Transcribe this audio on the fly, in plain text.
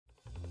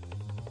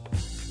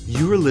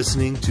You are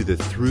listening to the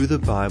Through the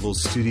Bible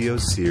studio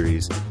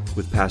series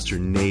with Pastor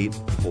Nate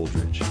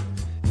Holdridge.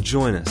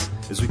 Join us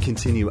as we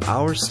continue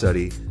our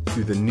study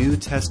through the New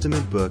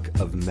Testament book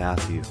of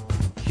Matthew.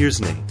 Here's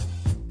Nate.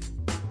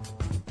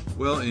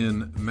 Well,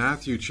 in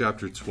Matthew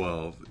chapter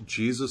 12,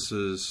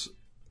 Jesus'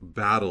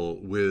 battle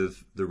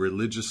with the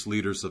religious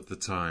leaders of the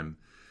time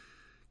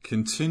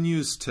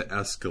continues to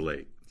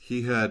escalate.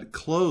 He had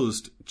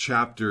closed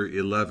chapter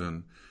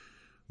 11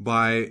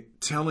 by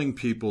telling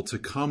people to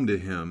come to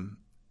him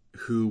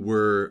who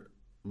were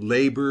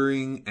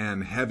laboring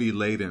and heavy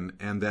laden,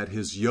 and that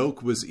his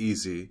yoke was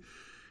easy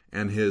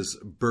and his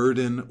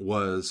burden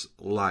was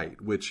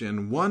light, which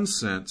in one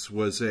sense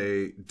was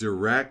a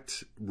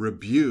direct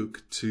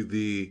rebuke to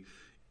the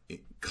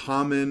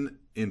common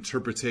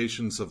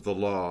interpretations of the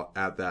law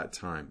at that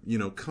time.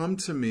 Come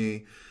to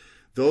me,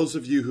 those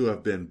of you who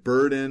have been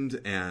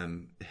burdened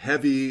and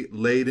heavy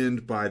laden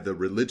by the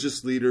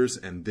religious leaders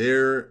and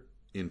their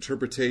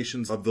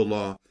interpretations of the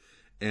law,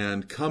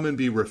 and come and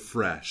be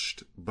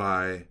refreshed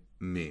by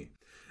me.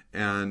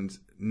 And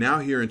now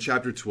here in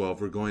chapter 12,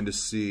 we're going to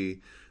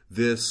see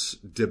this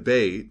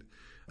debate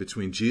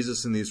between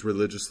Jesus and these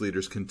religious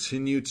leaders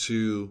continue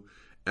to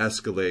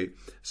escalate,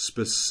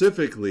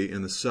 specifically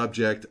in the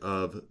subject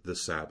of the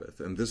Sabbath.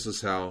 And this is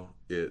how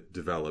it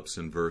develops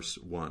in verse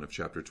 1 of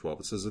chapter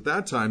 12. It says, "At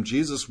that time,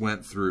 Jesus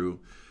went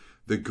through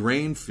the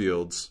grain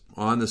fields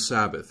on the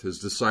Sabbath. His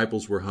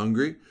disciples were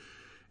hungry,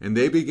 and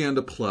they began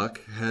to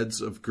pluck heads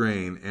of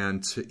grain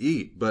and to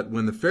eat. But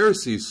when the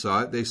Pharisees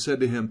saw it, they said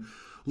to him,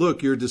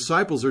 'Look, your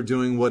disciples are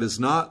doing what is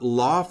not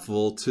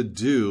lawful to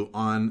do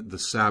on the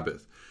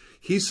Sabbath.'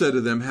 He said to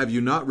them, 'Have you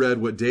not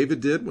read what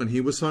David did when he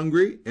was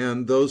hungry,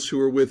 and those who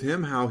were with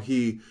him, how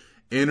he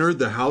entered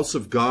the house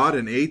of God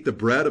and ate the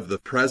bread of the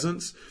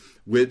presence,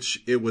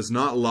 which it was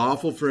not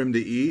lawful for him to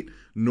eat,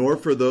 nor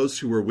for those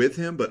who were with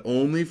him, but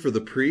only for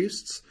the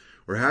priests?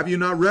 Or have you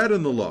not read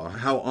in the law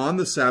how on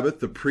the Sabbath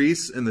the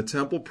priests in the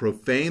temple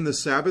profane the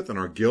Sabbath and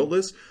are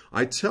guiltless?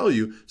 I tell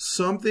you,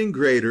 something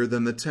greater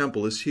than the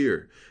temple is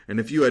here. And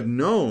if you had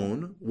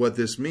known what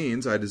this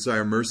means, I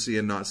desire mercy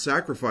and not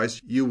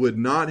sacrifice, you would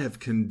not have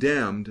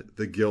condemned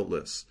the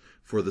guiltless.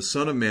 For the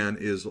Son of Man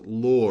is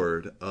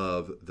Lord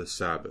of the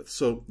Sabbath."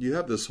 So you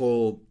have this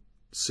whole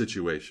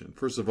situation.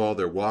 First of all,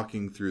 they're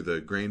walking through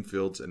the grain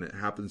fields, and it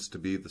happens to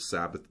be the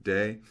Sabbath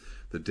day,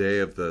 the day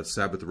of the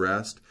Sabbath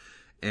rest.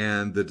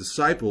 And the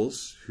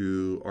disciples,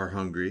 who are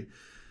hungry,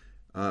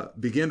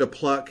 begin to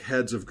pluck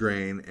heads of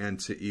grain and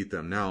to eat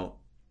them. Now,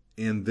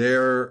 in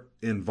their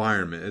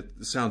environment,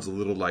 it sounds a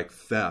little like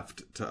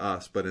theft to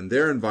us, but in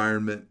their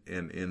environment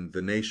and in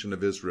the nation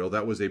of Israel,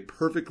 that was a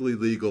perfectly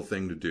legal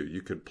thing to do.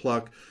 You could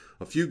pluck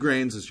a few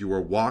grains as you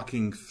were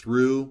walking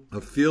through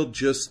a field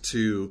just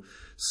to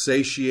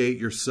satiate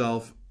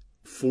yourself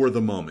for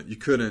the moment. You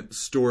couldn't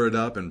store it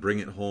up and bring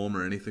it home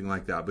or anything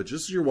like that, but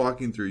just as you're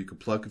walking through, you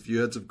could pluck a few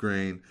heads of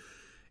grain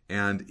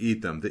and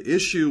eat them. The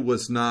issue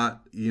was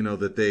not,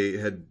 that they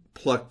had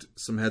plucked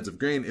some heads of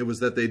grain. It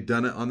was that they'd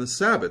done it on the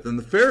Sabbath. And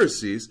the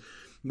Pharisees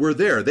were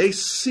there. They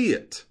see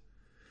it.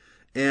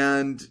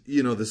 And,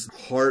 this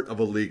heart of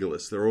a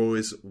legalist, they're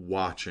always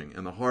watching.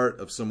 And the heart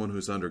of someone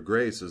who's under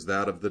grace is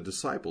that of the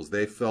disciples.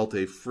 They felt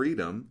a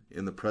freedom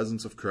in the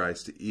presence of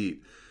Christ to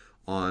eat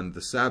on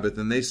the Sabbath.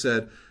 And they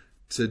said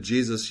to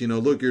Jesus,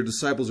 look, your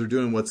disciples are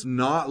doing what's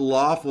not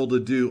lawful to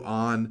do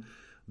on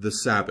the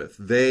Sabbath.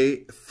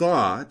 They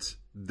thought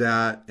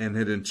that, and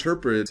had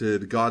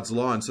interpreted God's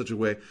law in such a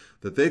way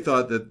that they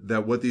thought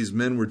that what these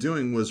men were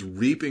doing was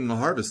reaping a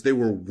harvest. They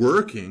were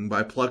working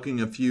by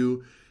plucking a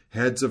few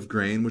heads of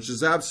grain, which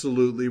is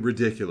absolutely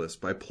ridiculous.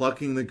 By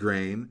plucking the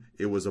grain,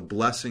 it was a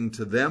blessing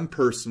to them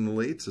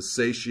personally to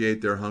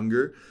satiate their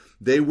hunger.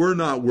 They were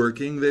not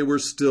working, they were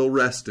still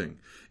resting.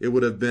 It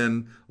would have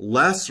been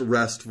less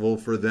restful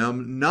for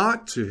them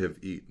not to have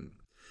eaten.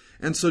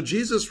 And so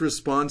Jesus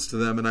responds to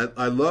them, and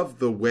I love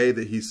the way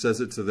that he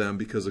says it to them,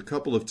 because a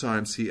couple of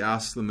times he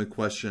asks them the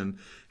question,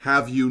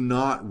 "Have you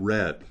not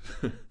read?"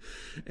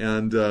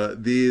 And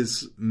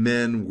these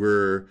men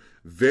were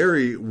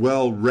very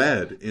well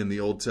read in the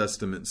Old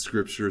Testament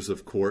scriptures,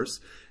 of course,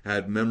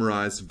 had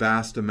memorized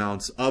vast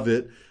amounts of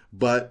it,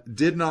 but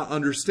did not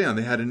understand.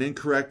 They had an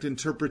incorrect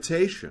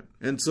interpretation.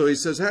 And so he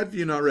says, "Have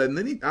you not read?" And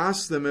then he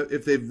asks them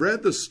if they've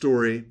read the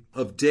story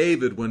of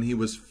David when he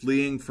was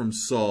fleeing from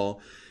Saul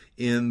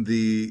in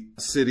the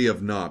city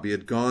of Nob. He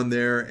had gone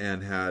there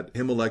and had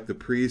Ahimelech the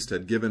priest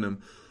had given him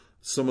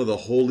some of the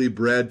holy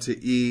bread to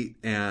eat,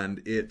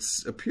 and it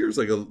appears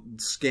like a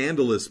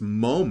scandalous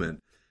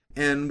moment.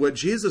 And what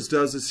Jesus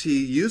does is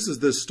he uses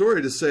this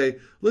story to say,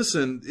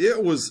 listen,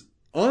 it was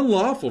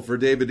unlawful for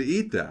David to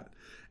eat that.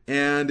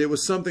 And it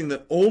was something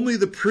that only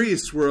the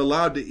priests were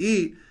allowed to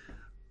eat,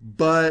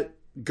 but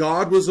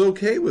God was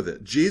okay with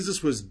it.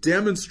 Jesus was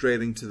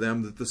demonstrating to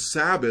them that the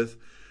Sabbath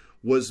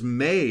was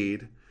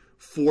made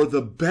for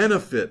the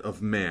benefit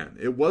of man.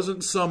 It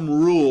wasn't some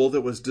rule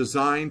that was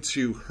designed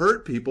to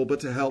hurt people,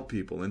 but to help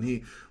people. And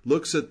he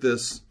looks at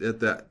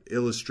that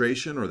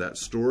illustration or that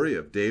story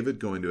of David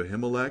going to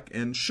Ahimelech.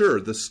 And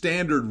sure, the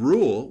standard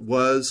rule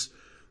was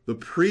The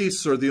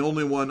priests are the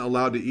only one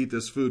allowed to eat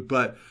this food.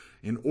 But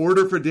in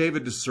order for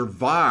David to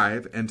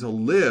survive and to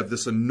live,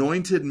 this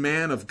anointed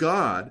man of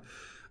God,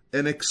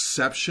 an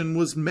exception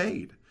was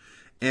made.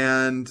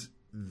 And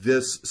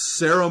this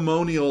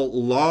ceremonial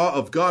law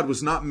of God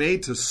was not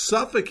made to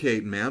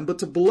suffocate man, but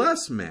to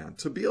bless man.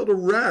 To be able to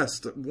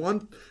rest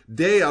one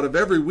day out of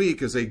every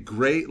week is a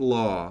great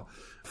law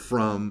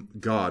from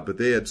God. But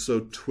they had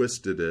so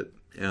twisted it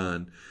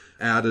and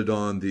added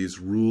on these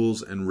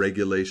rules and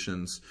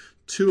regulations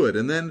to it.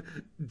 And then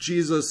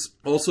Jesus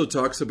also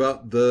talks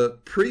about the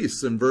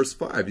priests in verse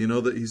 5. You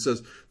know that he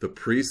says the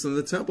priests in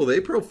the temple, they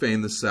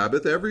profane the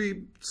Sabbath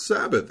every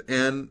Sabbath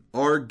and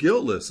are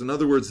guiltless. In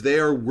other words, they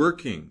are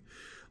working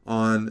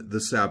on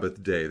the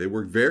Sabbath day. They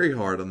work very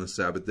hard on the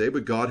Sabbath day,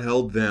 but God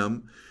held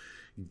them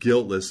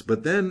guiltless.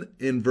 But then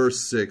in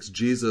verse 6,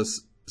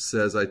 Jesus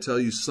says, I tell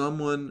you,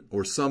 someone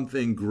or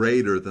something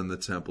greater than the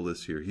temple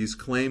is here. He's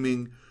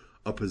claiming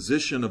a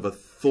position of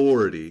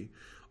authority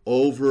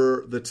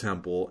over the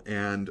temple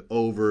and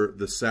over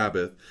the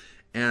Sabbath.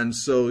 And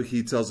so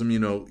he tells them,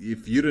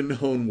 if you'd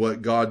have known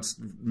what God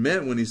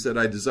meant when he said,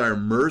 I desire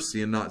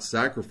mercy and not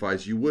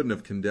sacrifice, you wouldn't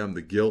have condemned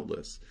the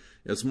guiltless.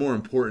 It's more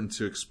important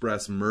to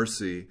express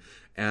mercy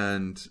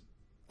and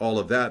all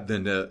of that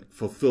than to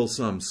fulfill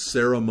some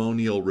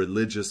ceremonial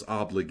religious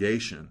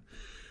obligation.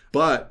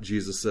 But,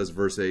 Jesus says,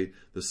 verse 8,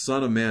 the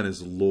Son of Man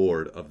is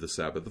Lord of the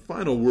Sabbath. The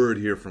final word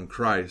here from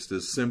Christ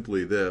is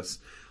simply this: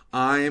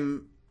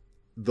 I'm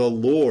the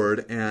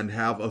Lord and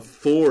have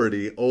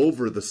authority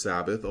over the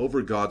Sabbath,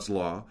 over God's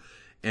law.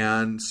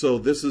 And so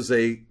this is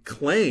a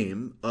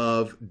claim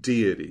of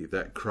deity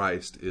that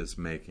Christ is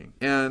making.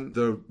 And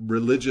the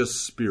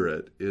religious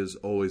spirit is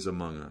always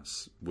among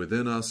us,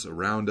 within us,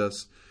 around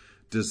us,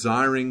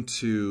 desiring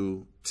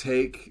to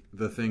take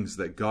the things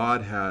that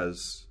God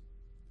has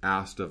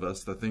asked of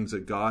us, the things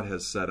that God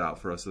has set out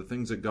for us, the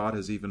things that God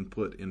has even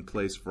put in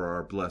place for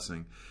our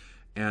blessing,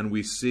 and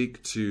we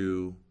seek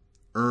to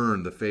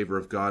earn the favor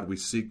of God. We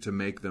seek to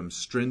make them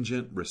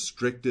stringent,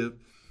 restrictive,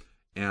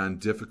 and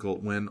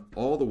difficult, when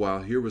all the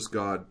while here was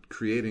God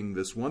creating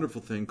this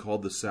wonderful thing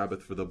called the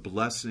Sabbath for the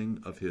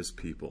blessing of his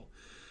people.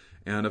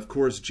 And of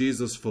course,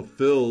 Jesus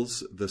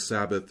fulfills the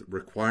Sabbath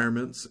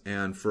requirements.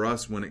 And for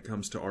us, when it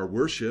comes to our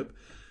worship,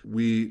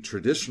 we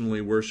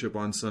traditionally worship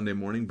on Sunday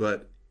morning,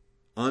 but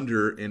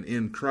under and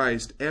in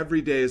Christ,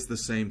 every day is the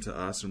same to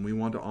us, and we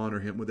want to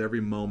honor him with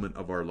every moment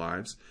of our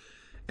lives.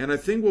 And I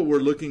think what we're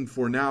looking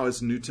for now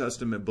as New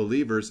Testament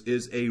believers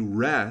is a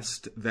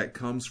rest that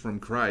comes from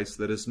Christ,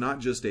 that is not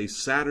just a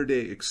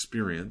Saturday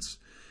experience,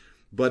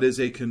 but is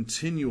a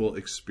continual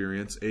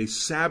experience, a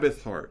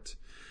Sabbath heart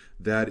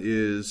that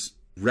is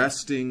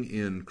resting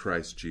in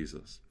Christ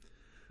Jesus.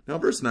 Now,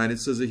 verse 9, it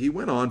says that he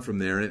went on from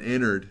there and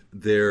entered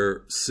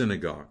their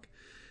synagogue.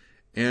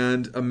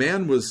 And a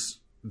man was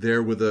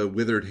there with a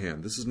withered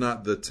hand. This is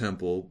not the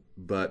temple,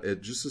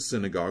 but just a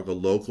synagogue, a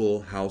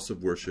local house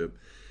of worship.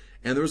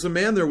 And there was a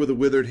man there with a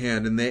withered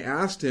hand, and they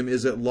asked him,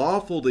 is it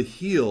lawful to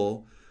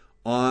heal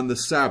on the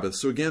Sabbath?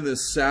 So again,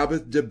 this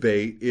Sabbath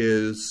debate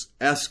is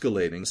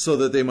escalating so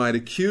that they might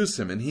accuse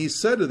him. And he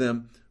said to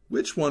them,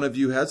 which one of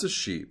you has a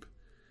sheep,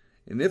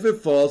 and if it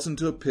falls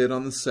into a pit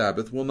on the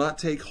Sabbath, will not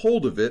take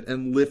hold of it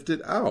and lift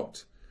it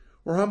out?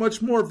 Or how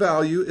much more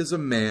value is a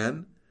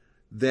man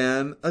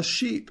than a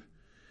sheep?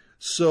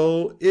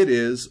 So it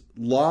is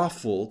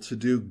lawful to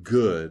do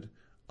good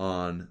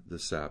on the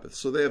Sabbath.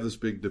 So they have this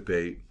big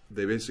debate.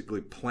 They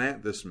basically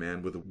plant this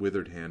man with a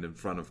withered hand in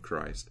front of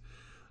Christ,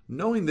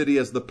 knowing that he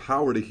has the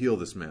power to heal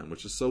this man,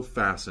 which is so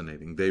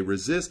fascinating. They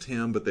resist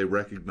him, but they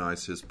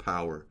recognize his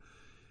power.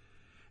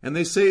 And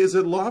they say, is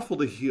it lawful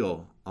to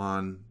heal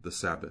on the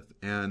Sabbath?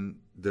 And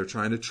they're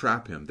trying to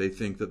trap him. They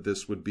think that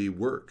this would be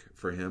work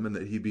for him and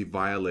that he'd be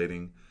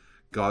violating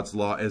God's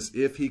law, as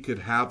if he could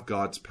have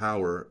God's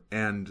power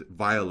and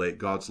violate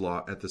God's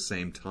law at the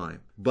same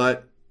time.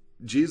 But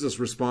Jesus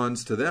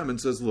responds to them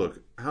and says,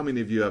 look, how many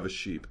of you have a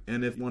sheep?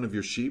 And if one of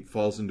your sheep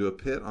falls into a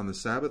pit on the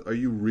Sabbath, are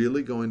you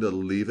really going to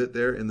leave it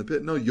there in the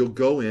pit? No, you'll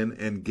go in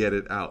and get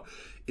it out.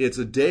 It's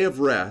a day of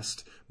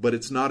rest, but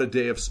it's not a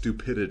day of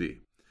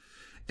stupidity.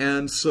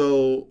 And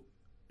so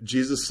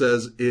Jesus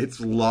says it's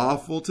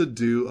lawful to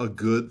do a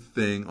good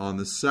thing on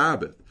the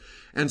Sabbath.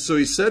 And so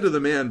he said to the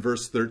man,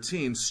 verse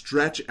 13,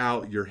 stretch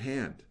out your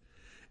hand.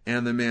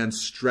 And the man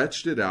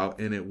stretched it out,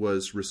 and it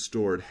was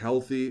restored,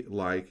 healthy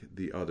like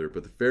the other.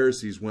 But the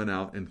Pharisees went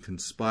out and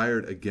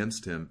conspired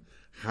against him,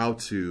 how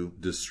to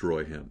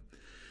destroy him.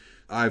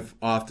 I've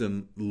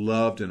often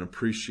loved and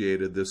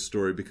appreciated this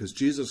story because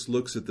Jesus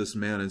looks at this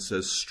man and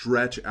says,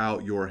 stretch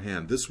out your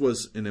hand. This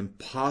was an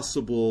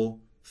impossible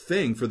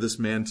thing for this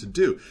man to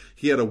do.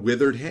 He had a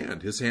withered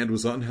hand. His hand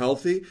was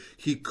unhealthy.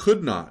 He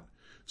could not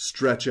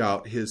stretch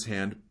out his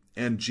hand.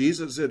 And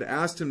Jesus had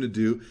asked him to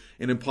do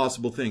an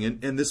impossible thing.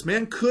 And this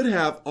man could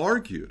have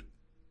argued,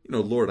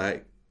 Lord,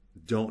 I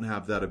don't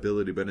have that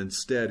ability. But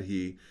instead,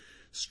 he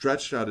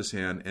stretched out his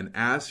hand. And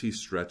as he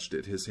stretched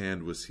it, his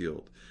hand was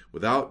healed.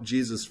 Without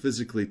Jesus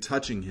physically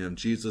touching him,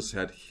 Jesus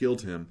had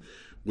healed him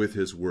with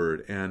his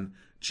word. And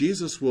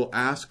Jesus will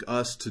ask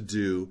us to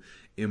do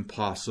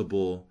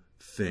impossible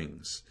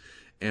things.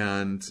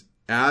 And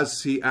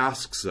as he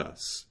asks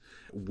us,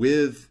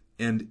 with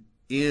and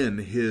in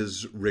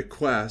his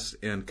request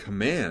and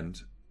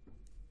command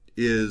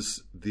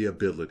is the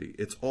ability.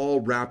 It's all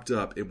wrapped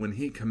up. When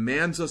he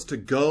commands us to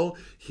go,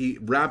 he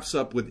wraps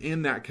up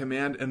within that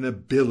command an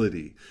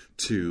ability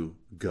to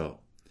go.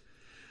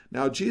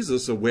 Now,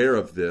 Jesus, aware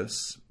of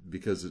this,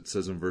 because it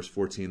says in verse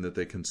 14 that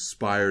they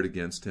conspired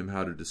against him,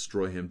 how to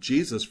destroy him.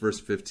 Jesus, verse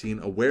 15,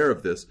 aware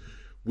of this,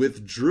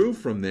 withdrew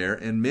from there,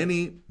 and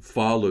many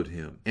followed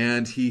him.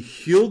 And he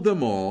healed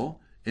them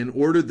all and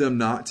ordered them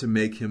not to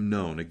make him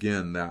known.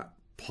 Again, that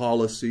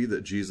policy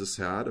that Jesus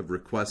had of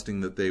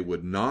requesting that they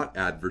would not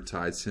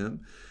advertise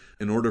him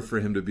in order for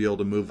him to be able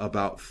to move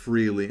about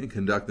freely and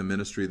conduct the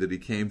ministry that he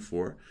came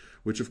for,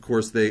 which of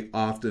course they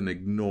often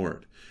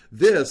ignored.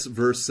 This,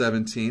 verse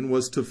 17,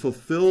 was to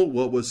fulfill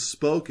what was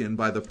spoken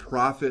by the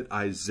prophet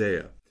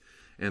Isaiah.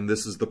 And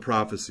this is the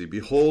prophecy.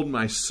 Behold,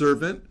 my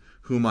servant,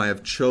 whom I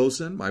have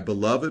chosen, my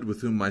beloved,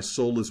 with whom my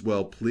soul is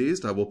well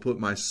pleased. I will put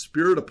my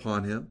spirit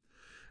upon him,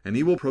 and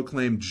he will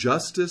proclaim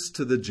justice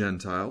to the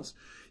Gentiles.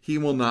 He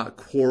will not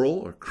quarrel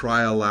or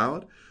cry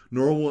aloud,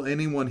 nor will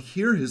anyone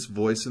hear his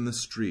voice in the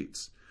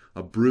streets.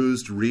 A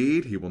bruised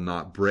reed he will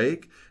not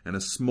break, and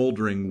a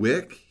smoldering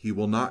wick he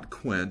will not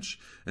quench,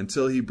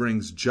 until he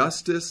brings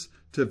justice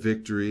to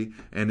victory,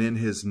 and in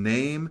his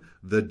name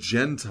the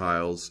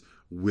Gentiles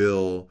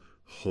will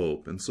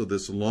hope. And so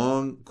this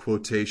long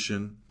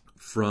quotation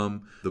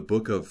from the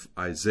book of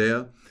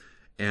Isaiah,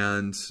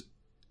 and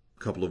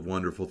a couple of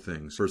wonderful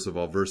things. First of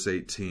all, verse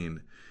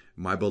 18,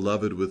 my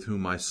beloved, with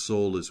whom my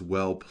soul is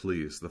well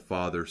pleased, the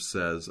Father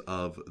says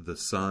of the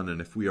Son.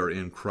 And if we are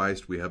in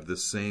Christ, we have the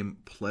same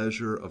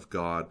pleasure of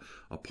God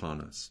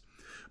upon us.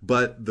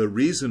 But the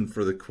reason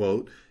for the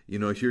quote,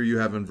 here you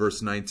have in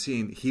verse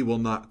 19, he will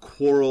not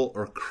quarrel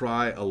or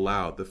cry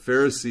aloud. The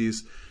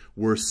Pharisees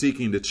were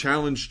seeking to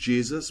challenge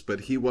Jesus,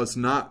 but he was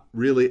not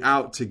really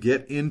out to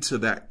get into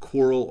that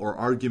quarrel or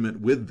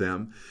argument with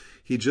them.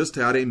 He just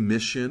had a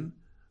mission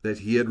that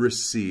he had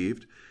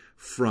received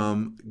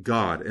from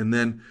God. And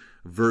then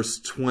verse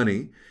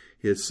 20,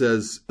 it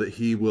says that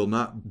he will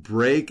not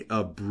break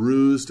a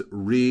bruised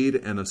reed,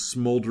 and a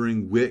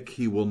smoldering wick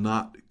he will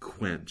not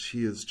quench.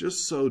 He is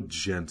just so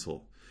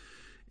gentle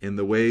in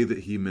the way that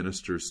he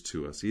ministers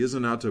to us. He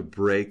isn't out to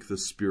break the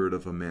spirit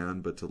of a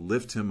man, but to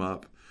lift him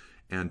up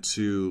and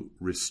to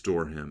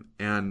restore him.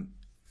 And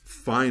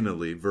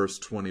finally, verse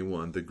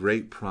 21, the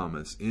great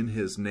promise, in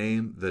his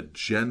name the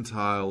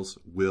Gentiles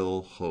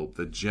will hope.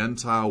 The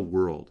Gentile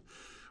world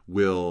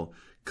will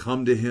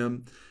come to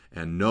him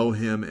and know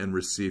him and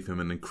receive him.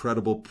 An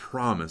incredible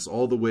promise,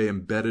 all the way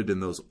embedded in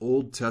those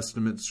Old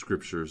Testament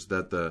scriptures,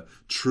 that the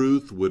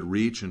truth would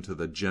reach into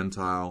the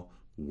Gentile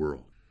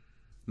world.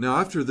 Now,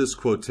 after this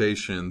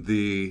quotation,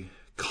 the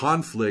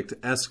conflict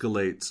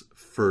escalates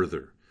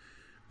further.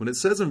 When it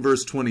says in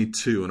verse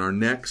 22, in our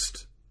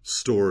next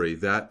story,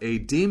 that a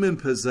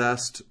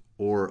demon-possessed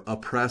or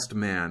oppressed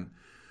man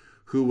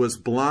who was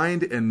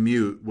blind and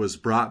mute was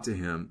brought to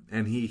him,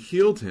 and he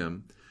healed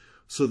him,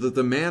 so that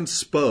the man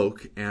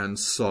spoke and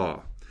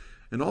saw.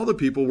 And all the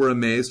people were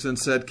amazed and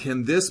said,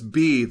 can this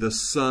be the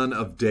Son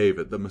of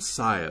David, the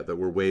Messiah that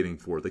we're waiting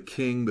for, the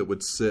king that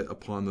would sit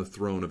upon the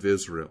throne of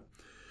Israel?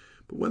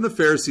 But when the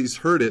Pharisees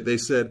heard it, they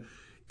said,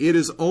 it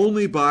is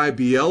only by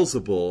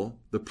Beelzebul,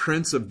 the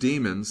prince of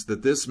demons,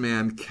 that this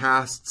man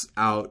casts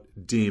out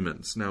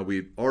demons. Now,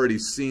 we've already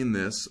seen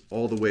this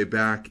all the way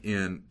back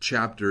in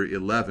chapter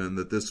 11,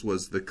 that this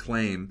was the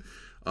claim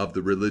of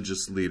the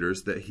religious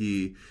leaders, that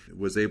he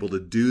was able to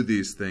do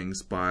these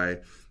things by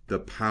the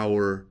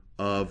power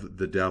of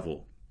the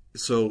devil.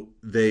 So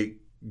they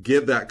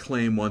give that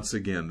claim once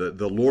again.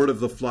 The Lord of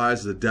the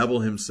Flies, the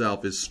devil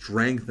himself, is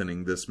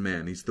strengthening this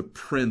man. He's the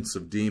prince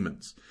of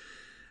demons,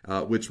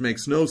 which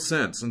makes no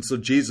sense. And so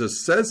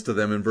Jesus says to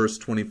them in verse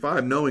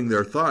 25, knowing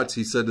their thoughts,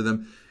 he said to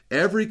them,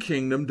 every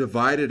kingdom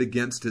divided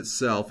against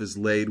itself is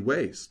laid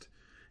waste,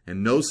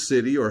 and no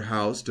city or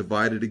house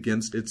divided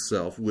against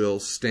itself will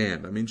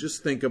stand. I mean,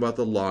 just think about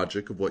the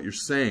logic of what you're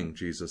saying,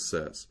 Jesus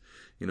says.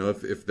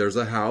 If there's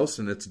a house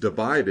and it's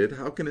divided,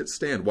 how can it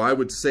stand? Why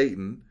would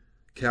Satan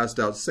cast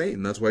out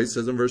Satan? That's why he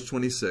says in verse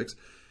 26,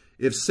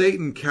 if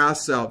Satan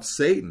casts out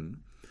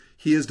Satan,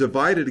 he is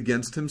divided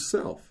against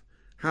himself.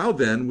 How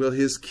then will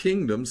his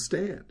kingdom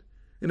stand?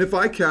 And if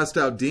I cast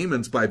out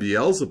demons by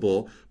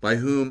Beelzebul, by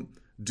whom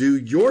do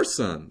your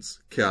sons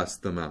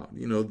cast them out?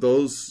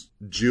 Those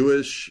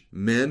Jewish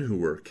men who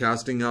were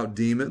casting out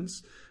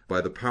demons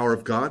by the power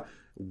of God,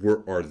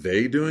 are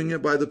they doing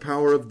it by the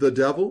power of the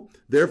devil?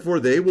 Therefore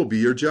they will be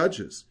your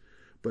judges.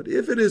 But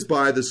if it is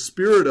by the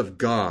Spirit of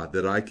God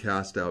that I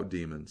cast out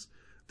demons,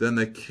 then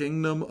the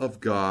kingdom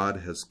of God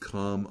has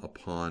come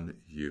upon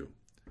you.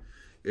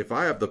 If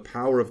I have the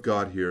power of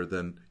God here,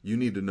 then you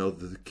need to know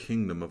that the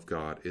kingdom of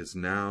God is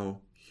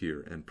now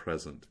here and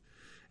present.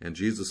 And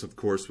Jesus, of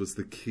course, was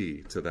the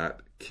key to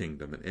that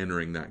kingdom and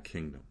entering that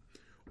kingdom.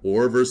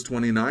 Or verse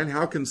 29,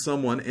 how can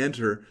someone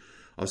enter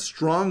a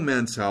strong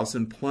man's house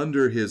and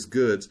plunder his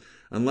goods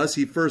unless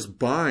he first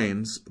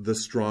binds the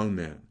strong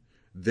man?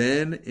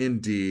 then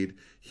indeed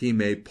he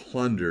may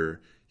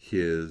plunder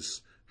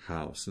his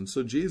house. And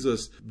so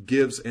Jesus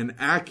gives an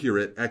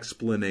accurate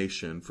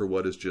explanation for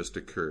what has just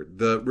occurred.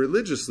 The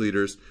religious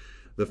leaders,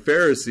 the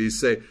Pharisees,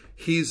 say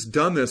he's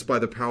done this by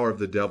the power of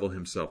the devil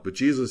himself. But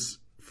Jesus,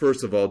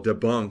 first of all,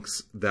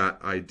 debunks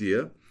that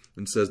idea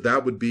and says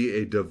that would be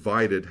a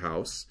divided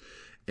house.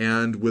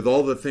 And with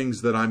all the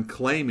things that I'm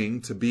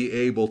claiming to be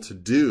able to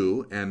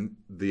do and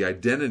the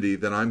identity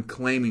that I'm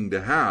claiming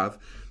to have,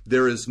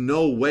 there is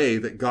no way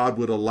that God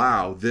would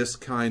allow this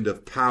kind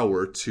of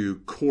power to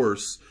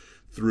course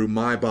through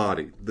my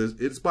body.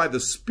 It's by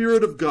the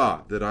Spirit of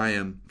God that I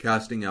am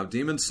casting out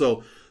demons.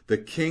 So the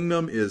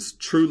kingdom is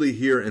truly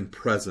here and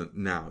present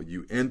now.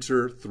 You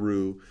enter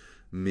through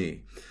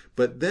me.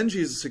 But then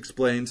Jesus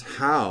explains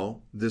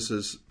how this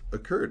has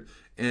occurred.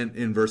 And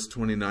in verse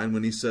 29,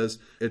 when he says,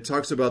 it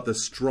talks about the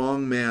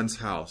strong man's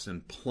house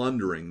and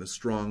plundering the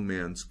strong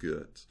man's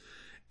goods.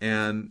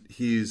 And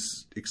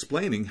he's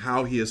explaining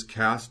how he has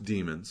cast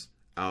demons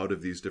out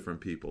of these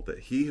different people, that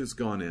he has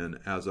gone in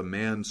as a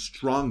man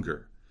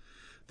stronger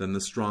than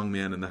the strong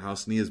man in the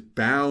house, and he has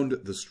bound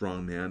the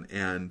strong man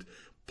and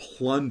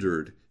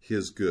plundered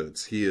his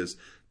goods. He is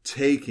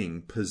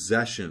taking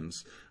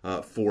possessions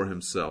for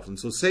himself. And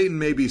so Satan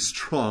may be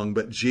strong,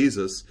 but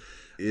Jesus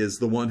is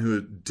the one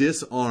who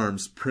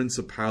disarms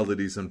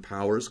principalities and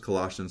powers,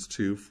 Colossians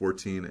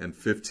 2:14 and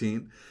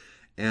 15.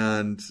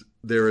 And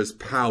there is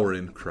power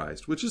in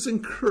Christ, which is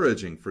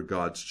encouraging for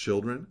God's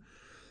children,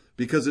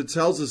 because it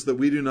tells us that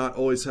we do not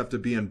always have to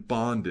be in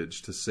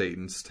bondage to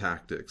Satan's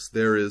tactics.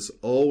 There is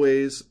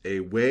always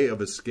a way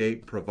of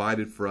escape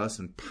provided for us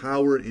and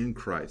power in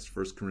Christ,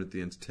 1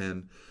 Corinthians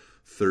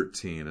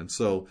 10:13. And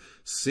so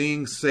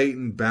seeing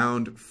Satan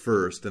bound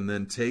first and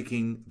then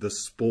taking the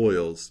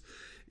spoils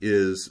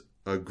is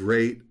a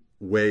great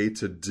way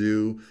to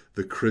do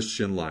the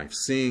Christian life.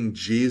 Seeing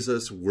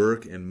Jesus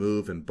work and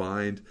move and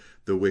bind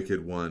the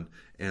wicked one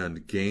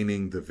and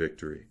gaining the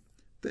victory.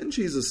 Then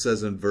Jesus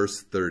says in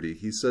verse 30,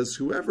 he says,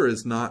 whoever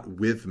is not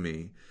with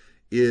me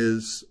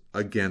is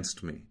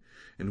against me,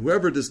 and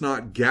whoever does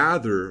not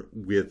gather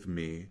with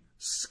me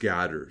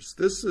scatters.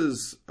 This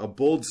is a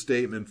bold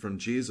statement from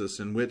Jesus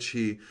in which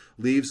he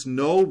leaves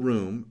no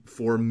room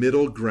for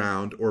middle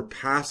ground or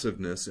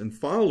passiveness in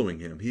following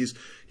him. He's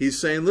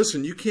saying,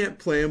 listen, you can't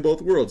play in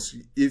both worlds.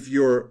 If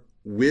you're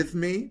with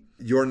me,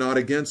 you're not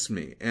against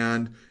me.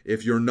 And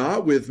if you're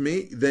not with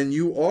me, then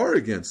you are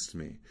against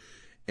me.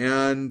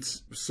 And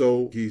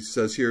so he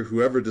says here,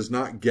 whoever does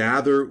not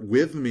gather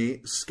with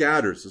me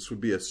scatters. This would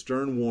be a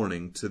stern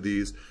warning to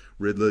these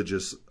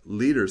religious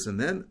leaders. And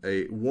then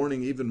a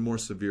warning even more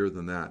severe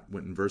than that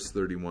went in verse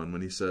 31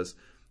 when he says,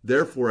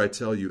 therefore I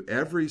tell you,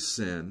 every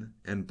sin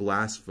and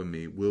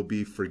blasphemy will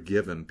be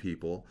forgiven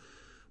people,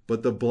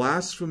 but the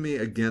blasphemy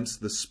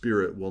against the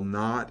Spirit will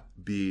not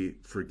be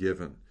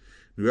forgiven.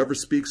 Whoever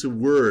speaks a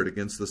word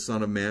against the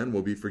Son of Man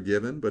will be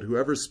forgiven, but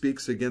whoever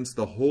speaks against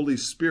the Holy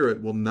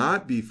Spirit will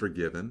not be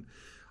forgiven,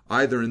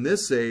 either in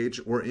this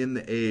age or in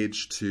the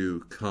age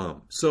to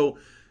come. So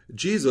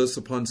Jesus,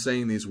 upon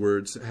saying these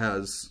words,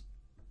 has,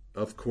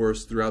 of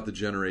course, throughout the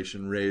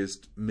generation,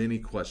 raised many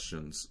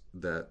questions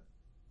that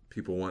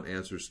people want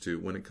answers to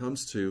when it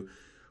comes to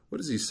what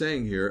is he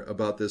saying here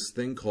about this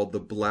thing called the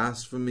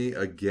blasphemy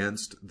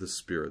against the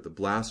Spirit, the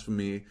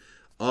blasphemy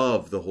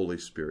of the Holy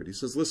Spirit. He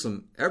says,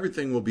 listen,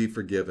 everything will be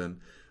forgiven,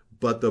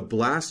 but the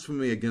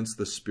blasphemy against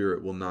the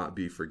Spirit will not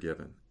be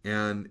forgiven.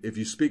 And if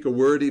you speak a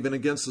word even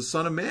against the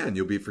Son of Man,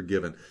 you'll be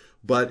forgiven.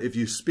 But if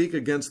you speak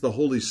against the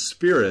Holy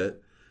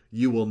Spirit,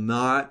 you will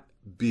not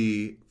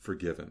be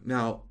forgiven.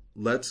 Now,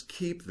 let's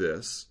keep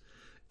this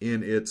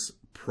in its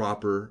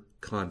proper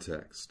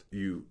context.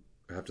 You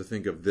have to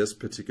think of this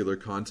particular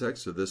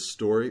context of this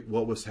story.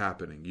 What was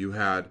happening? You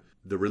had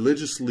the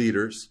religious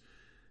leaders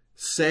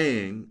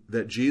saying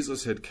that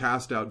Jesus had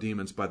cast out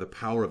demons by the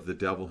power of the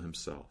devil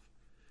himself.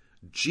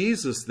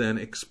 Jesus then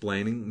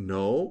explaining,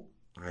 no,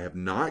 I have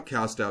not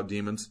cast out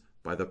demons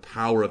by the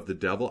power of the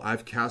devil.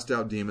 I've cast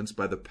out demons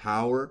by the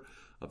power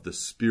of the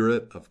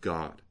Spirit of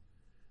God.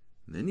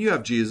 And then you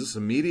have Jesus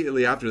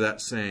immediately after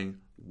that saying,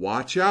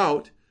 watch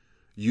out,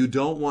 you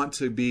don't want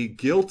to be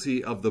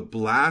guilty of the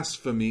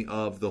blasphemy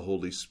of the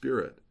Holy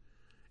Spirit.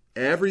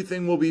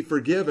 Everything will be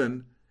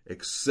forgiven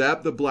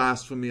except the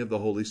blasphemy of the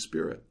Holy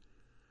Spirit.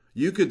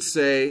 You could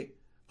say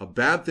a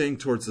bad thing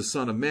towards the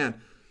Son of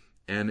Man,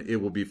 and it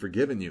will be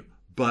forgiven you.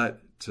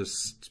 But to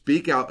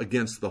speak out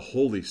against the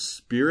Holy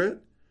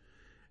Spirit,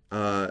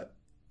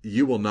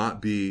 you will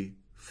not be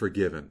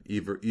forgiven,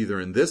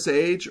 either in this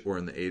age or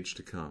in the age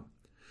to come.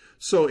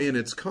 So in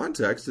its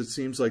context, it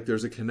seems like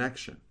there's a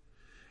connection.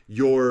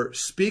 You're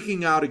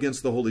speaking out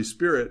against the Holy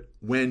Spirit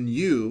when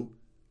you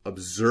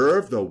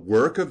observe the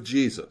work of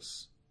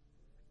Jesus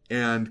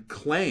and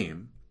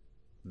claim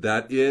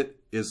that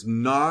it is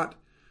not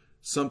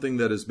something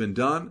that has been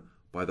done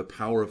by the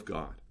power of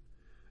God.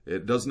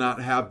 It does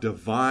not have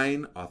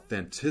divine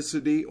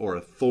authenticity or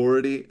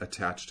authority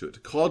attached to it. To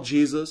call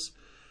Jesus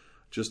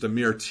just a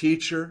mere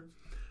teacher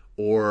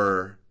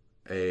or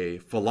a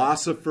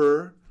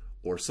philosopher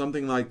or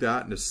something like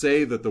that, and to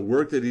say that the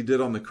work that he did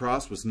on the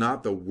cross was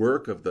not the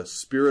work of the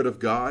Spirit of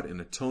God in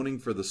atoning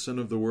for the sin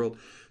of the world,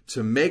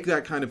 to make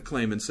that kind of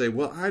claim and say,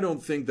 well, I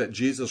don't think that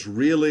Jesus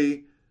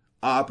really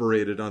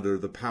operated under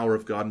the power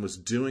of God and was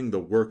doing the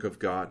work of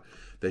God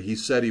that he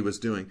said he was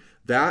doing,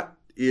 that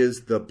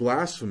is the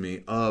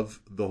blasphemy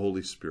of the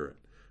Holy Spirit.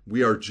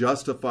 We are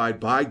justified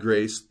by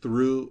grace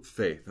through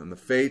faith, and the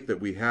faith that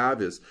we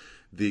have is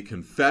the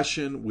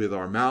confession with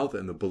our mouth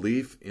and the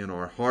belief in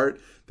our heart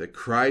that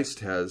Christ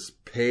has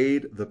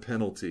paid the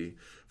penalty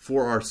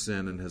for our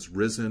sin and has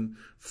risen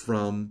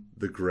from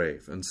the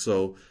grave. And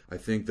so I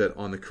think that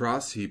on the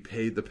cross he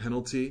paid the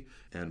penalty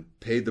and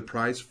paid the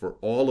price for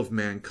all of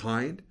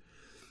mankind,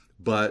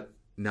 but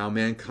now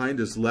mankind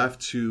is left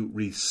to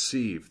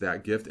receive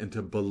that gift and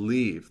to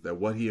believe that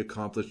what he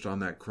accomplished on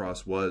that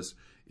cross was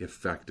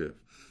effective.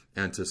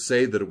 And to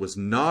say that it was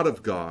not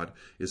of God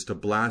is to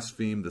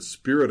blaspheme the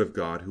Spirit of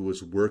God who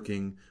was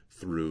working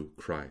through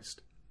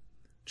Christ.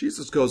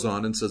 Jesus goes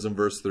on and says in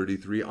verse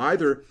 33,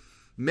 either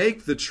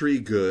make the tree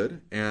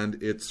good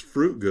and its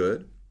fruit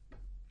good,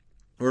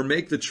 or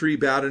make the tree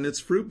bad and its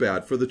fruit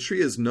bad, for the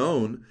tree is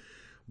known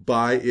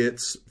by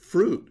its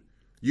fruit.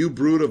 You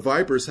brood of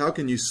vipers, how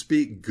can you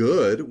speak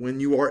good when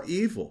you are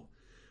evil?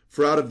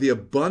 For out of the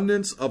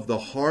abundance of the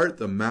heart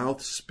the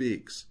mouth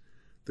speaks.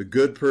 The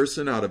good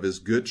person out of his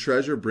good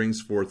treasure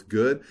brings forth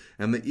good,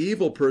 and the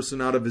evil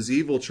person out of his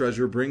evil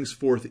treasure brings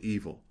forth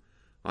evil.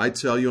 I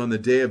tell you, on the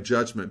day of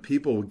judgment,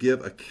 people will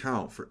give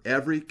account for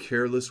every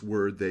careless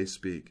word they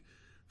speak.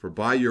 For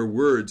by your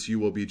words you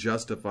will be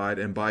justified,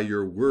 and by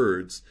your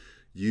words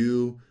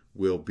you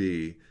will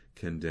be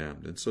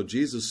condemned. And so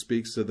Jesus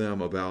speaks to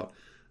them about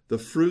the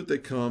fruit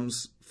that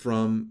comes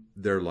from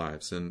their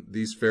lives. And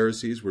these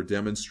Pharisees were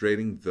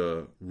demonstrating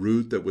the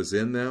root that was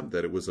in them,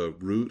 that it was a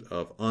root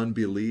of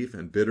unbelief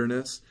and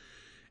bitterness.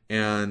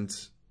 And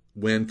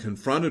when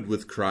confronted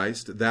with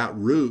Christ, that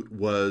root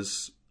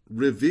was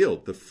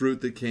revealed. The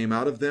fruit that came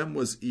out of them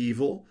was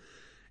evil,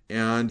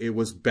 and it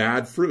was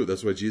bad fruit.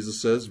 That's why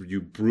Jesus says,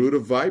 you brood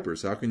of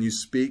vipers, how can you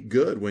speak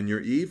good when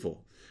you're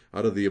evil?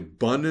 Out of the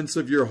abundance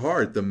of your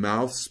heart, the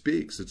mouth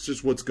speaks. It's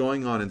just what's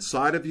going on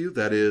inside of you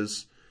that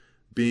is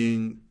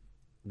being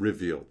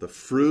revealed. The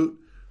fruit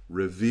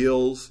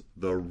reveals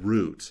the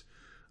root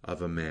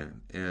of a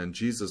man. And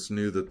Jesus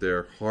knew that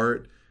their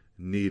heart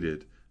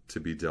needed to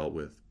be dealt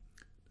with.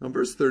 Now, in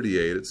verse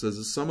 38, it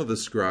says, some of the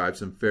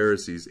scribes and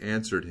Pharisees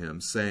answered him,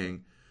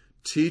 saying,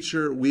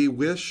 Teacher, we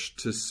wish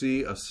to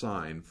see a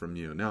sign from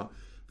you. Now,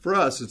 for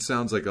us, it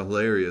sounds like a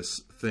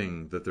hilarious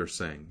thing that they're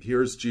saying.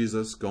 Here's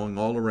Jesus going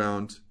all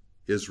around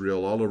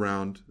Israel, all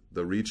around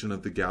the region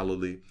of the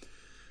Galilee,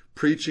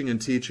 preaching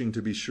and teaching,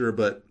 to be sure,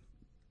 but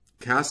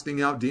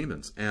casting out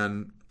demons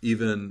and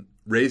even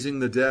raising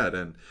the dead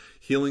and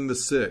healing the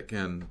sick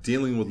and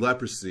dealing with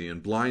leprosy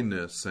and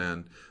blindness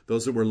and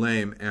those that were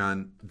lame.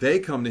 And they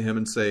come to him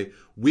and say,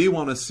 we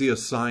want to see a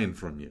sign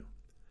from you.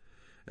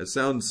 It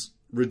sounds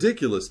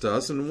ridiculous to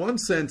us. In one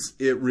sense,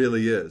 it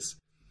really is.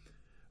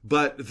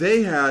 But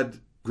they had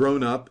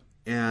grown up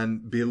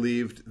and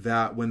believed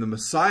that when the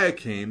Messiah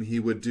came, he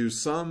would do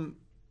some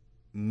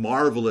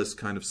marvelous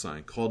kind of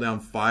sign, call down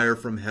fire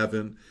from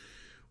heaven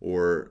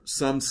or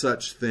some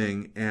such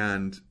thing,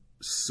 and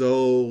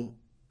so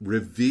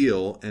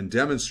reveal and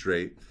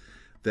demonstrate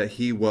that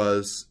he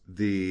was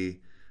the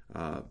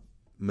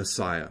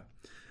Messiah.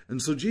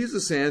 And so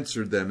Jesus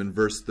answered them in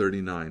verse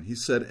 39. He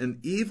said, an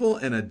evil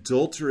and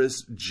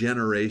adulterous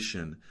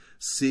generation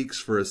seeks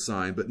for a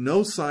sign, but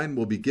no sign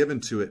will be given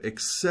to it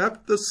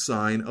except the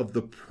sign of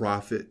the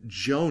prophet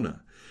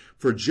Jonah.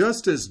 For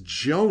just as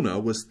Jonah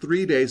was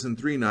 3 days and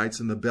 3 nights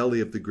in the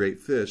belly of the great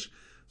fish,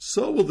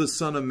 so will the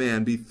Son of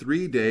Man be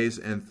 3 days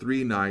and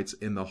 3 nights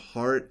in the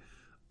heart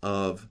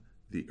of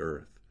the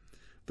earth.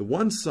 The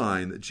one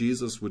sign that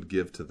Jesus would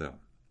give to them,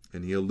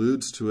 and he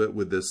alludes to it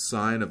with this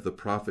sign of the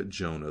prophet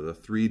Jonah, the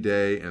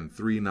 3-day and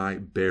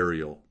 3-night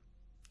burial,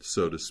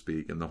 so to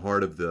speak, in the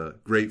heart of the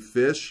great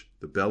fish,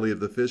 the belly of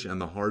the fish,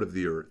 and the heart of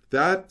the earth.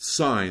 That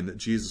sign that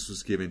Jesus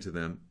was giving to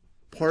them,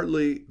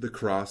 partly the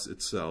cross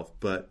itself,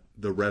 but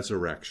the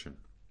resurrection,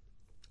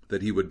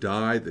 that he would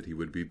die, that he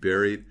would be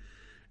buried,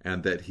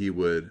 and that he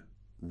would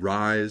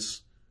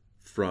rise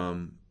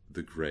from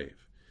the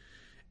grave.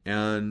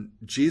 And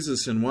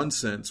Jesus, in one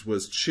sense,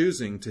 was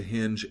choosing to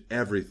hinge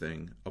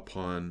everything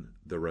upon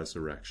the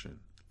resurrection.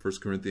 1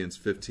 Corinthians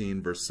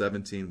 15, verse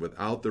 17,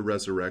 without the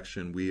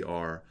resurrection, we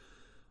are,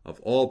 of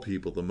all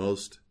people, the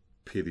most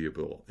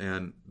pitiable.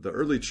 And the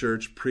early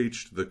church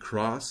preached the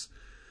cross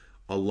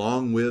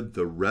along with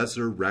the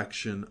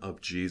resurrection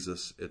of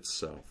Jesus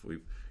itself.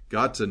 We've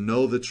got to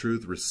know the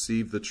truth,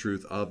 receive the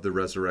truth of the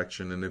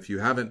resurrection. And if you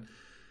haven't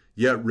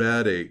yet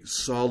read a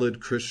solid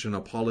Christian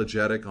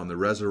apologetic on the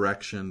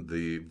resurrection,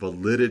 the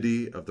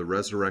validity of the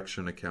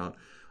resurrection account,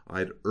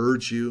 I'd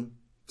urge you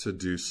to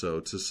do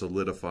so, to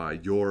solidify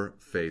your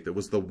faith. It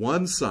was the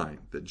one sign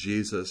that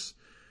Jesus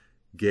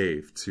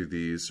gave to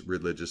these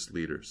religious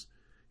leaders.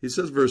 He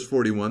says, verse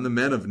 41, the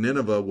men of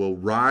Nineveh will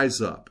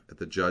rise up at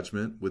the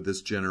judgment with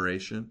this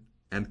generation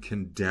and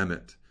condemn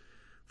it.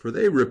 For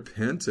they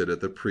repented at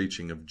the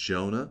preaching of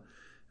Jonah,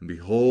 and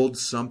behold,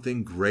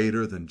 something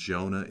greater than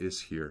Jonah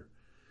is here.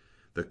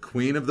 The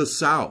queen of the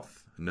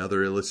south,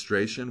 another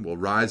illustration, will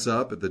rise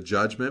up at the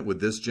judgment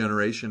with this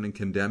generation and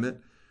condemn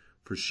it.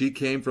 For she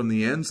came from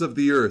the ends of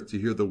the earth to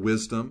hear the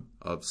wisdom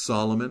of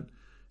Solomon,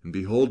 and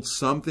behold,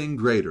 something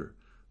greater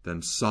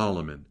than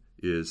Solomon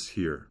is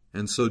here.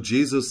 And so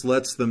Jesus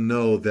lets them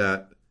know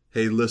that,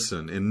 hey,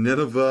 listen, in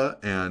Nineveh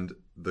and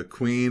the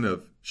queen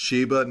of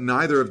Sheba,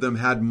 neither of them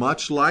had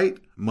much light,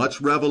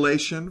 much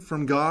revelation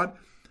from God,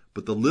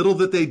 but the little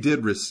that they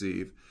did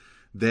receive,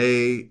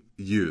 they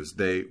used.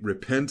 They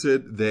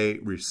repented, they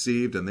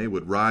received, and they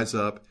would rise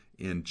up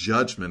in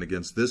judgment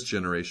against this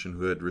generation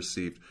who had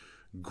received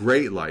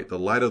great light. The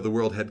light of the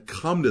world had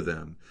come to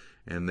them,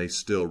 and they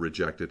still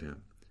rejected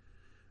him.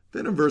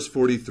 Then in verse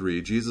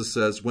 43, Jesus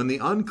says, when the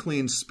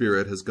unclean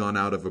spirit has gone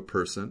out of a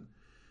person,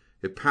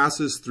 it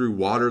passes through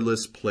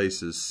waterless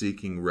places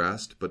seeking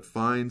rest, but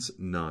finds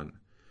none.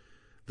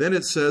 Then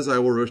it says, I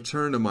will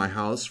return to my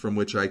house from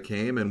which I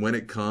came, and when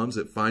it comes,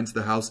 it finds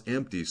the house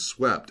empty,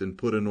 swept, and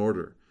put in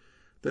order.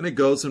 Then it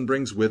goes and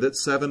brings with it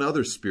 7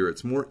 other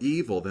spirits, more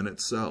evil than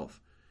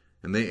itself.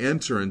 And they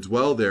enter and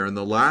dwell there, and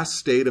the last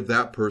state of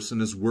that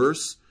person is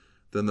worse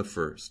than the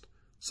first.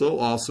 So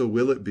also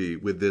will it be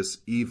with this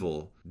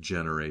evil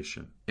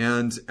generation.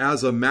 And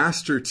as a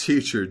master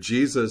teacher,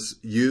 Jesus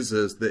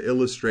uses the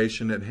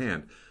illustration at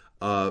hand,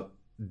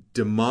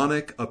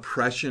 demonic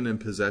oppression and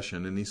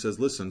possession. And he says,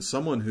 listen,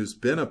 someone who's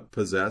been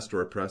possessed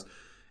or oppressed,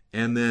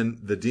 and then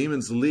the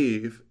demons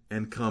leave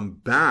and come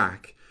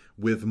back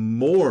with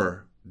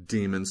more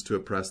demons to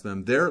oppress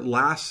them, their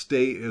last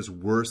state is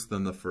worse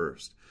than the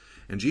first.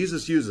 And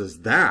Jesus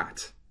uses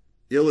that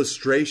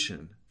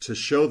illustration to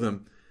show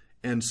them,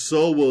 and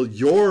so will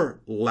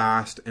your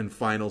last and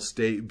final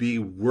state be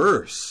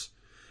worse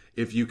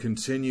if you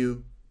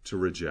continue to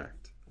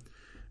reject.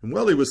 And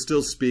while he was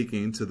still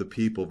speaking to the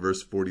people,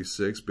 verse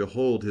 46,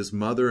 behold, his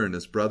mother and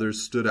his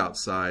brothers stood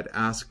outside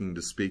asking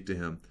to speak to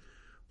him.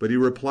 But he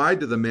replied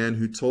to the man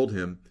who told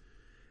him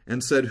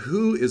and said,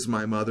 who is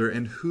my mother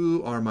and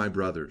who are my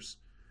brothers?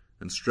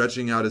 And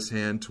stretching out his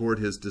hand toward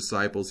his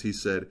disciples, he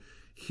said,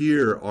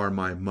 here are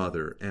my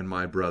mother and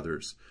my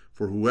brothers.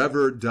 For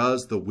whoever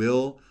does the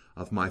will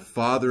of my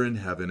Father in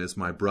heaven is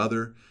my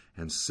brother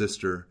and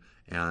sister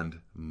and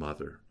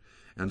mother.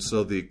 And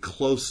so the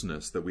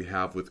closeness that we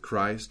have with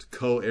Christ,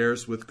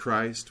 co-heirs with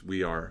Christ,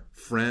 we are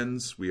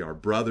friends, we are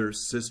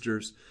brothers,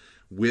 sisters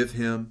with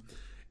him.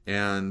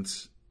 And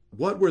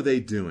what were they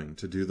doing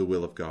to do the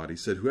will of God? He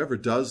said, whoever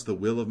does the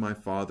will of my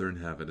Father in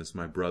heaven is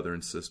my brother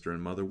and sister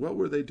and mother. What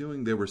were they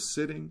doing? They were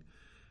sitting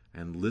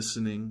and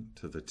listening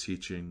to the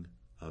teaching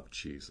of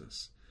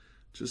Jesus,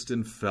 just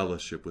in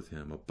fellowship with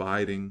him,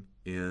 abiding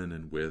in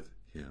and with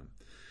him.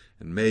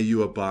 And may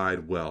you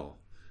abide well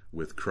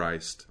with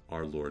Christ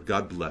our Lord.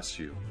 God bless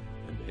you,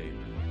 and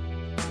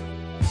amen.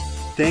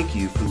 Thank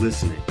you for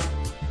listening.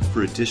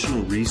 For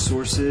additional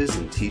resources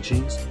and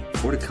teachings,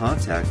 or to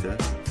contact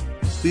us,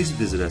 please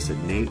visit us at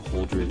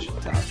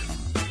nateholdridge.com.